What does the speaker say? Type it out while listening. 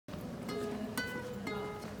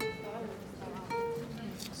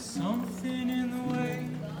Something in the way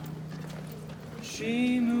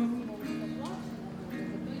she moves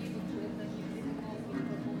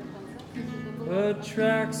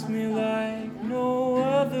attracts me like no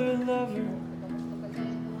other lover.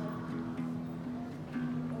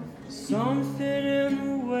 Something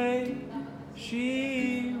in the way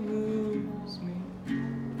she woos me.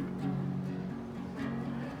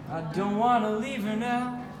 I don't want to leave her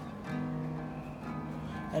now.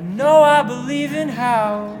 I know I believe in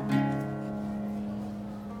how.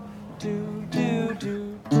 Do, do,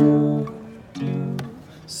 do, do, do.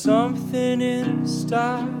 Something in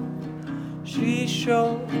style she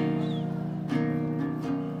shows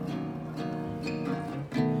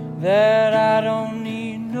that I don't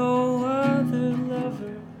need no other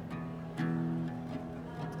lover.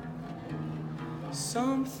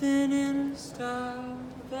 Something in style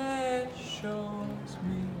that shows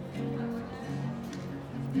me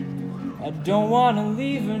I don't want to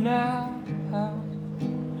leave her now.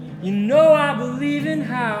 You know I believe in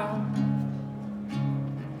how.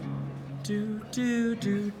 Do, do,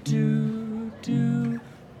 do, do, do,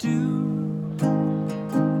 do.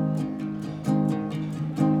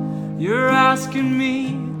 You're asking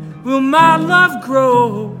me, will my love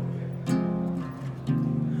grow?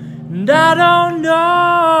 And I don't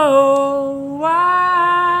know.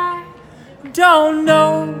 I don't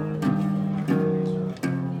know.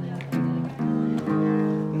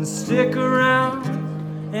 And stick around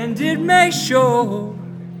and it may show.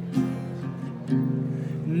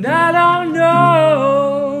 And I don't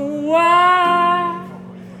know. I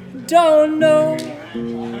don't know.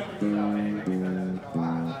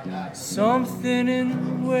 Something in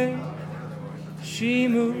the way she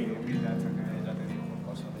moves,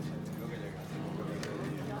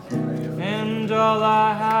 and all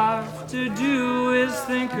I have to do is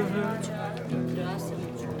think of her.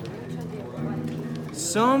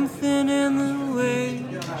 Something in the way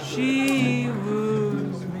she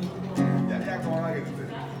woos me.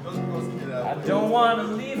 I don't want to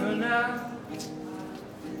leave her now.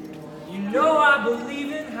 You know I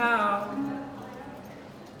believe in how.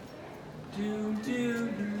 Do, do,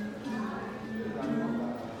 do,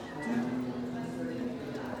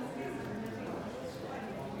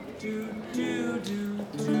 do, do, do, do,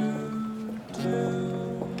 do,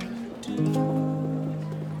 do,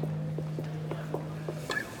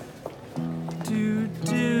 do,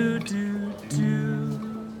 do, do.